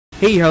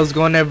Hey, how's it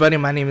going everybody?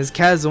 My name is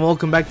Kaz and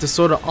welcome back to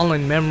Sword Art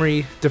Online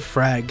Memory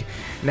Defrag.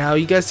 Now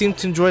you guys seem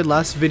to enjoy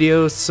last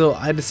video, so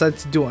I decided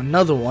to do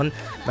another one.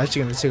 I'm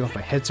actually going to take off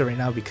my headset right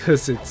now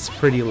because it's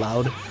pretty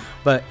loud.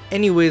 But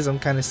anyways, I'm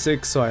kind of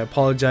sick, so I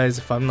apologize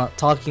if I'm not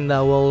talking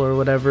that well or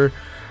whatever.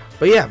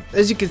 But yeah,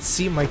 as you can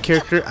see, my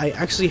character, I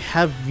actually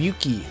have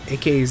Yuuki,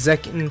 aka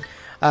Zekken.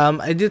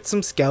 I did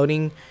some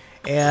scouting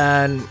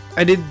and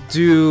I did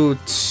do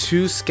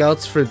 2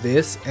 scouts for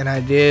this, and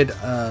I did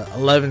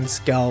 11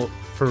 scout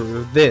for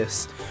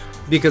this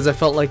because I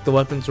felt like the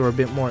weapons were a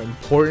bit more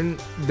important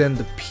than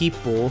the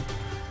people,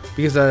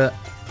 because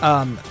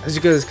as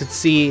you guys could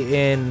see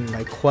in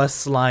my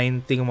quest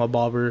line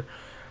thingamabobber,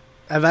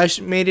 I've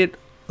actually made it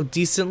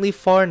decently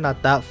far,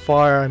 not that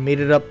far. I made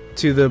it up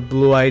to the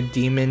blue-eyed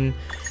demon.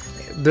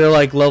 They're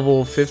like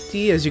level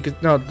 50, as you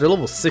could, no, they're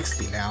level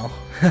 60 now.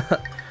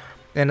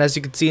 And as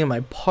you can see in my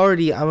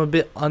party, I'm a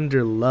bit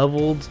under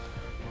leveled.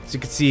 As you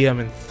can see, I'm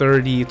in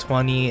 30,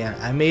 20, and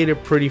I made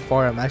it pretty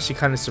far. I'm actually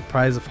kind of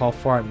surprised of how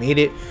far I made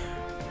it.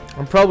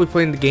 I'm probably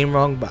playing the game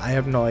wrong, but I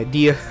have no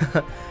idea.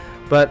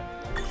 But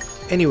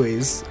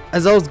anyways,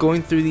 as I was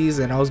going through these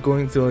and I was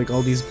going through like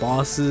all these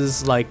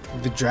bosses, like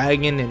the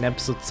dragon in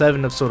episode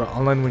 7 of Sword Art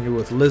Online when you're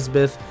with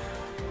Elizabeth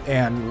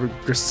and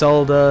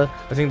Griselda,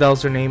 I think that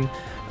was her name.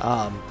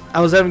 I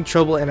was having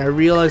trouble, and I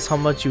realized how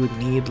much you would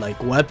need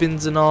like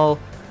weapons and all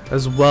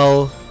as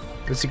well.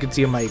 As you can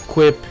see in my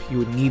equip, you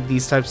would need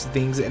these types of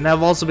things, and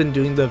I've also been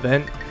doing the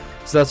event,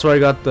 so that's where I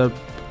got the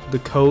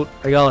coat.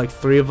 I got like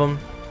 3 of them.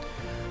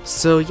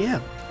 So yeah,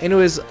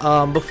 anyways,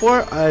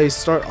 before I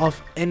start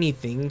off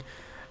anything,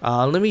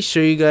 let me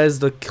show you guys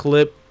the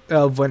clip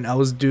of when I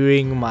was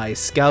doing my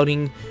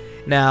scouting.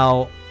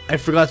 Now I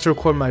forgot to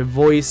record my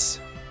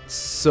voice,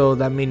 so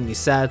that made me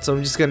sad, so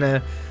I'm just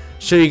gonna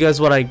show you guys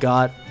what I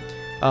got.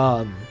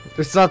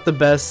 It's not the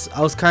best.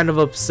 I was kind of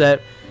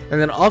upset. And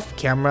then off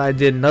camera, I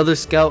did another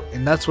scout,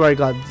 and that's where I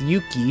got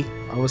Yuuki.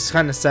 I was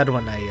kind of sad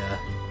when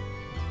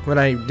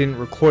I didn't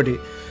record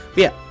it. But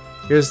yeah,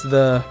 here's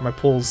my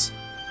pulls.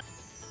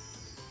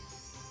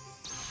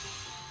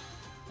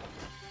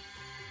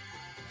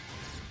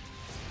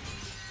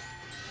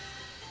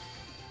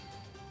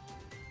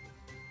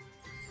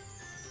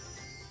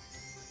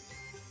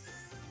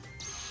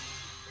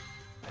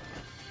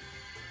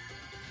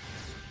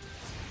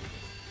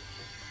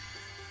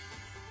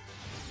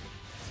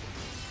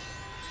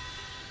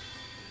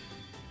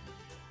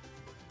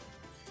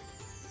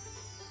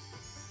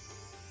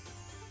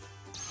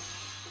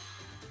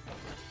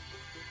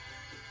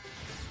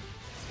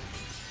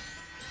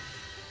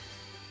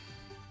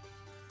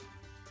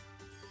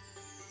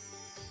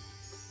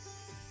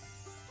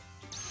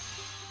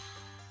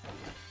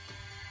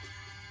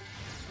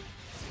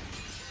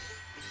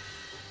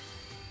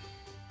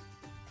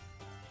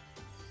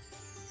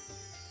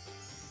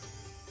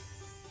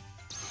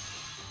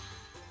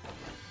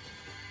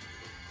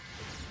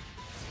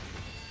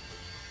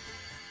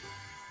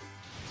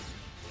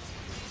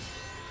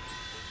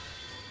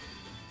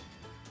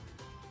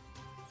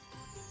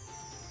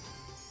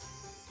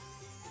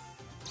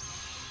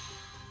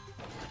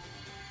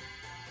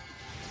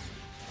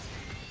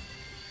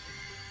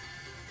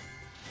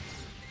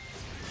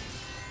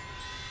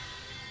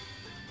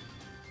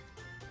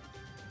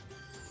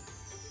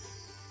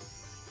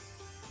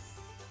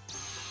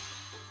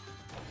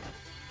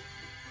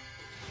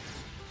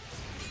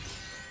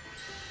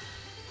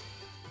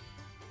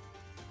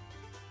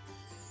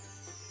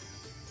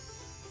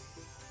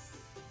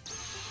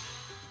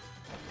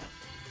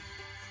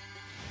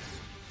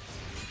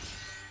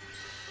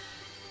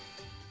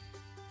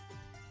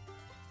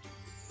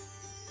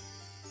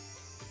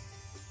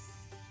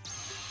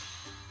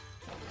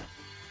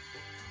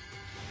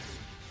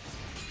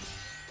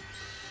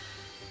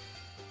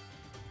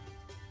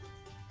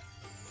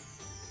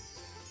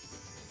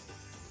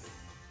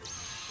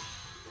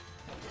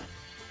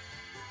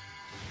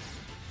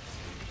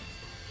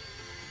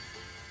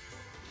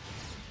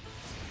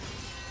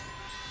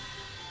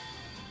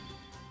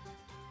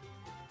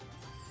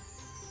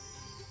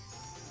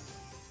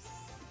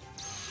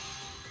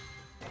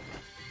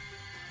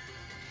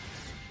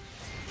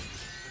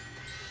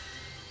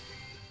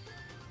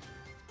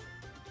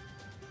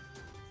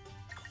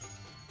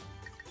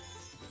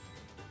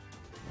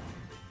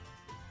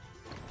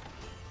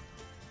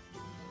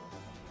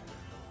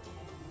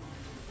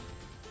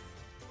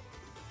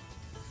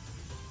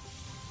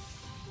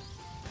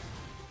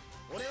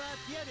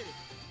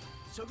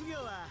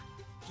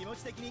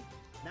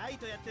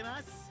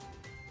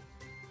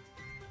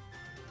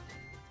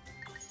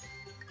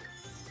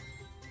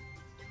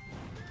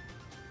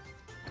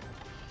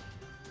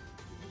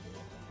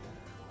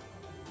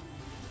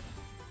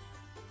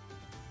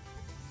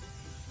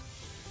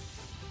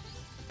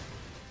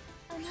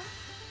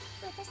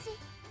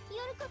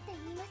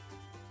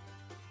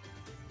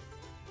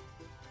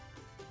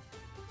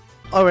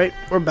 Alright,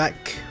 we're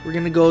back. We're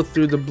gonna go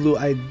through the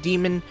blue-eyed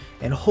demon,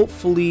 and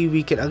hopefully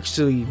we can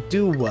actually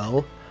do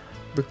well.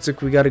 Looks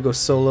like we gotta go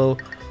solo.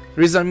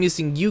 The reason I'm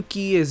using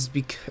Yuuki is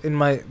in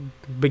my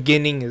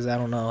beginning is I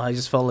don't know, I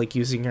just felt like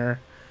using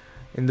her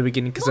in the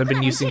beginning because I've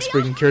been using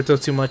Spring and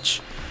Kirito too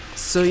much.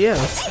 So yeah,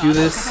 let's do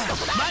this.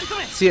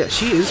 So yeah,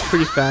 she is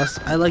pretty fast.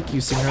 I like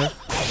using her.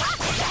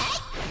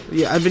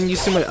 Yeah, I've been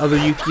using my other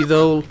Yuuki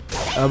though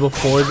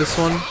before this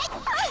one.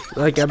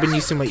 Like I've been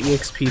using my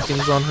EXP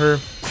things on her.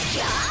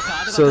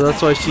 So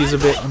that's why she's a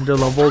bit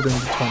underleveled in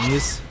the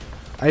 20s.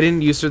 I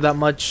didn't use her that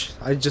much.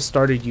 I just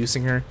started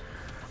using her.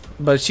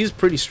 But she's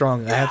pretty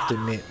strong, I have to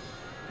admit.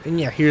 And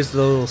yeah, here's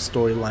the little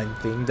storyline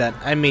thing that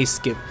I may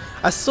skip.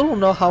 I still don't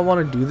know how I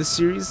want to do this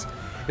series.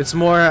 It's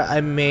more I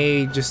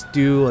may just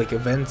do like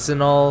events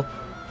and all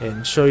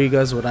and show you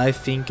guys what I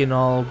think and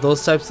all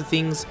those types of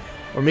things.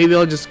 Or maybe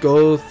I'll just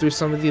go through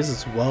some of these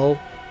as well.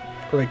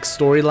 Like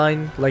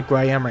storyline, like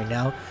where I am right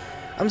now.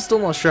 I'm still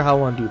not sure how I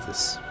want to do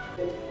this.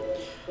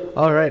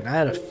 Alright, I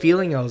had a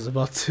feeling I was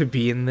about to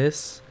be in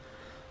this.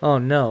 Oh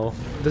no,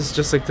 this is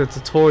just like the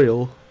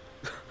tutorial.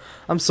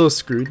 I'm so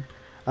screwed.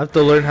 I have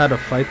to learn how to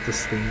fight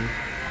this thing.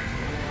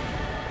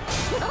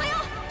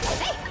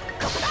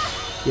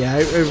 Yeah,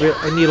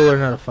 I need to learn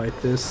how to fight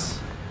this.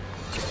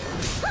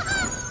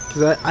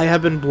 Because I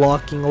have been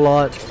blocking a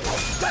lot.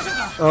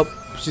 Oh,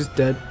 she's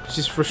dead.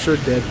 She's for sure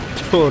dead.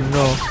 Oh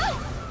no.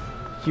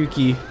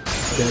 Yuuki,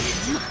 dead.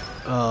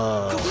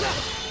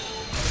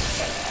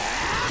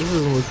 This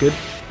doesn't look good.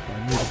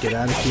 I need to get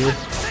out of here.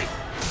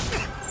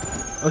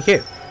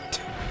 Okay.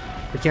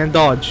 I can't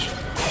dodge.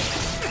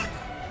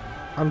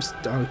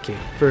 Okay.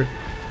 For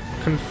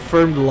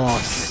confirmed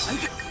loss.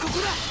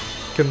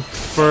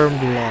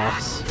 Confirmed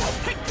loss.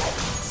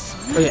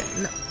 Okay.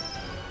 No.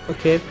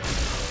 Okay.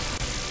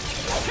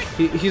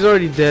 He's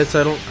already dead,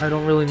 so I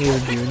don't really need to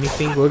do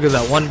anything. Look at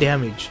that, 1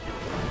 damage.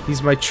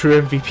 He's my true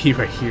MVP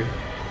right here.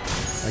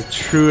 My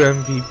true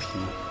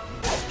MVP.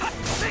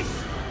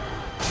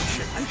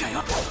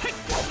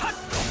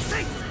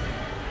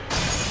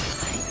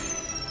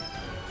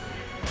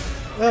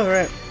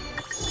 Alright.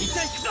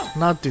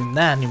 Not doing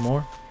that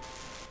anymore.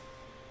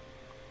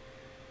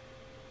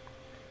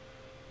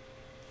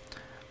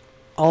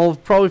 I'll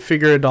probably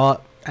figure it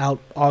out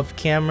off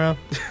camera.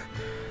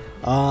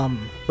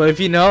 But if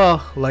you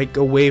know like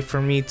a way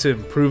for me to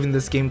improve in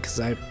this game, because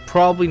I'm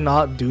probably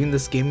not doing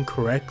this game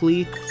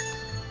correctly,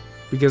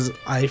 because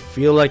I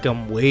feel like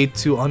I'm way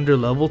too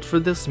underleveled for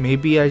this.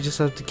 Maybe I just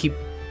have to keep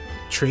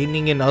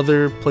training in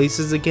other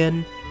places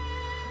again.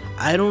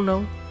 I don't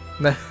know.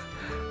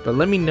 But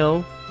let me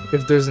know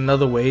if there's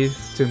another way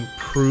to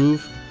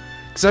improve,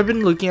 because I've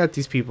been looking at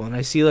these people and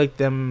I see like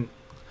them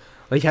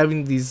like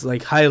having these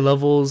like high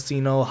levels,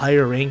 you know,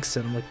 higher ranks,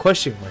 and I'm like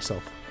questioning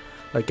myself,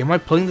 like, am I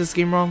playing this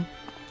game wrong?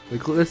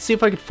 Like, let's see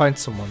if I can find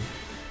someone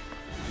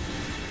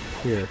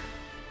here.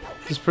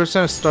 This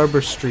person has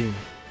Starburst stream.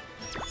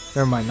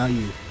 Never mind, not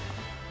you.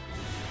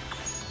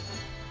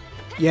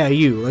 Yeah,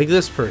 you, like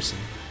this person.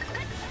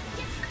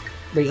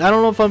 Like, I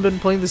don't know if I've been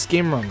playing this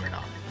game wrong or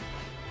not.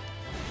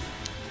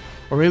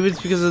 Or maybe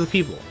it's because of the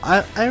people.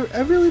 I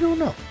really don't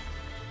know.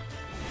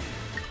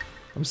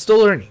 I'm still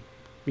learning.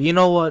 But you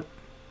know what?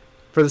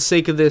 For the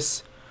sake of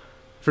this,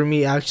 for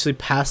me actually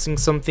passing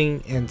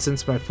something, and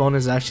since my phone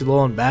is actually low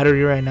on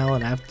battery right now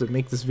and I have to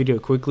make this video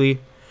quickly.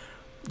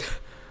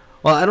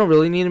 Well, I don't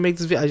really need to make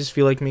this video. I just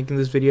feel like making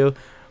this video.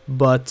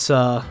 But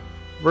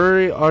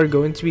we are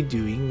going to be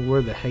doing...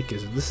 Where the heck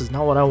is it? This is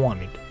not what I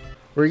wanted.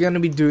 We're going to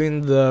be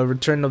doing the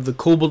Return of the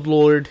Kobold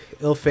Lord,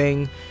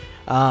 Ilfang.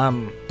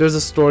 There's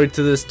a story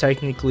to this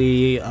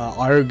technically.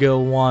 Argo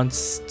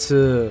wants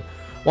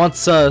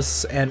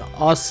us and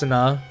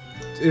Asuna,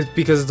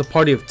 because it's a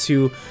party of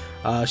 2,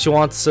 she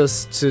wants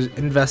us to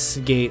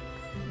investigate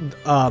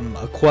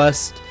a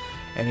quest,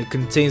 and it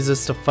contains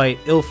us to fight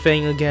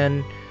Ilfang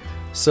again.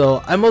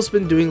 So I've mostly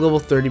been doing level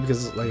 30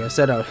 because, like I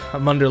said,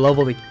 I'm under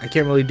leveled. I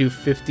can't really do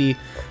 50.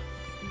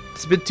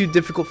 It's a bit too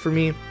difficult for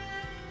me.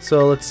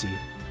 So let's see.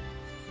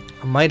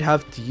 I might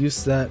have to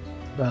use that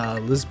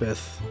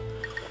Lisbeth.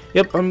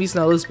 Yep, I'm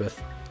using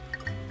Elizabeth.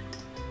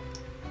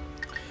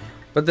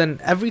 But then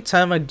every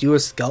time I do a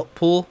scalp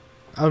pull,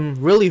 I'm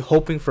really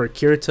hoping for a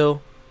Kirito.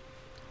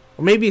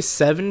 Or maybe a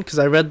 7, because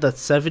I read that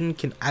 7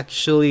 can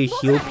actually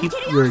heal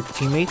your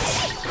teammates.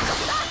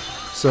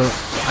 So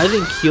I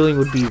think healing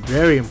would be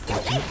very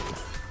important.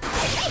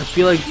 I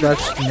feel like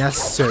that's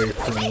necessary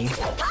for me.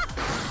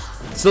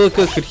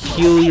 Silica could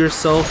heal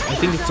yourself. I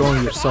think it's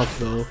only yourself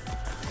though.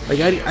 Like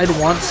I'd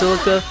want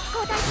Silica,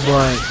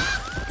 but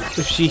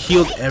if she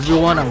healed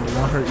everyone, I would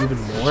want her even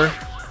more.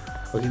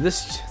 Okay,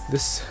 this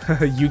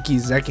Yuuki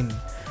Zekken,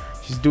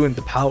 she's doing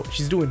the power.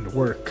 She's doing the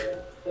work.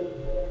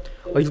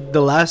 Like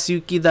the last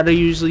Yuuki that I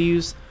usually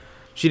use,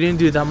 she didn't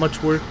do that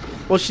much work.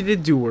 Well, she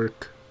did do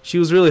work. She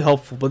was really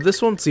helpful, but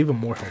this one's even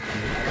more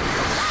helpful.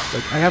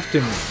 Like I have to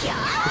admit,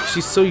 like,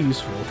 she's so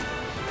useful.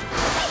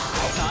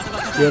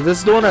 Yeah, this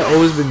is the one I've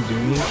always been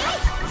doing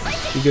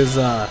because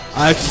I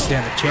actually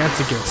stand a chance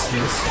against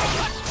this.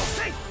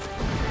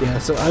 Yeah,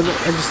 so I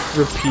just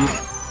repeat,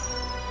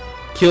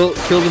 kill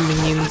the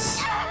minions,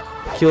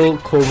 kill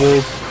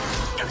Kobold,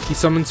 he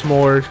summons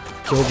more,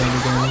 kill them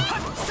again,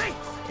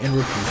 and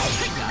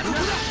repeat.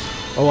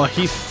 Oh,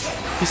 he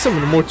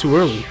summoned more too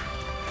early.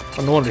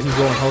 Oh, no wonder he's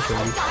low on health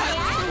already.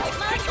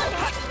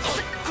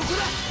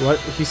 What?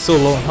 He's so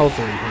low on health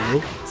already,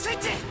 bro.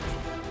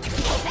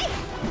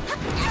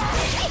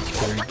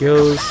 There he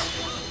goes.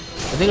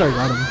 I think I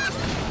got him.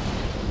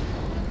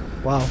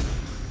 Wow.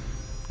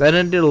 That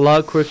ended a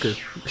lot quicker.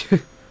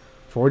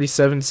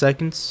 47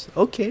 seconds.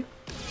 Okay.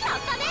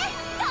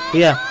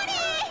 Yeah.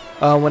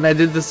 When I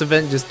did this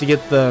event just to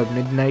get the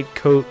midnight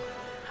coat,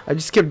 I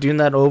just kept doing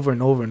that over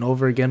and over and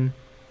over again.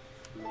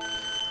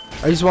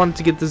 I just wanted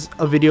to get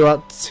a video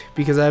out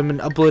because I have been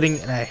uploading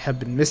and I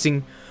have been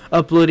missing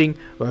uploading,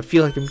 but I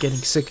feel like I'm getting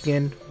sick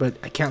again, but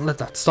I can't let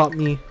that stop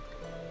me.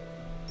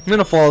 I'm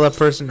gonna follow that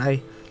person.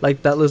 I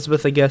like that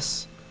Elizabeth, I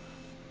guess.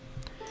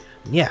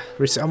 Yeah,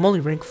 I'm only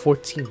rank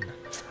 14.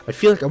 I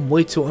feel like I'm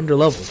way too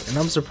underleveled, and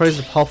I'm surprised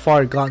of how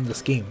far I got in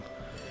this game.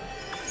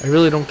 I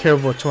really don't care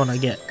which one I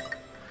get.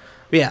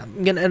 But yeah,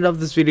 I'm gonna end up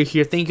this video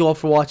here. Thank you all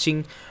for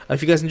watching.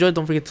 If you guys enjoyed,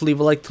 don't forget to leave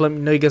a like to let me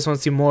know you guys want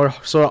to see more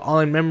sort of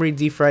online memory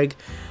defrag.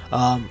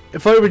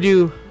 If I ever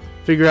do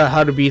figure out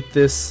how to beat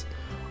this,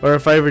 or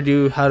if I ever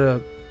do how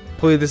to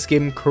play this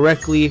game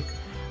correctly,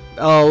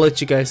 I'll let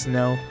you guys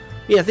know.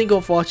 But yeah, thank you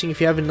all for watching. If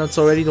you haven't done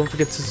so already, don't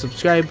forget to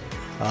subscribe,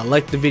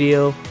 like the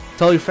video,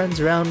 tell your friends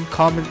around,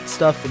 comment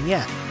stuff, and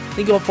yeah.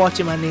 Thank you all for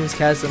watching. My name is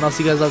Kaz, and I'll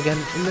see you guys all again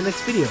in the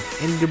next video.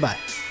 And goodbye.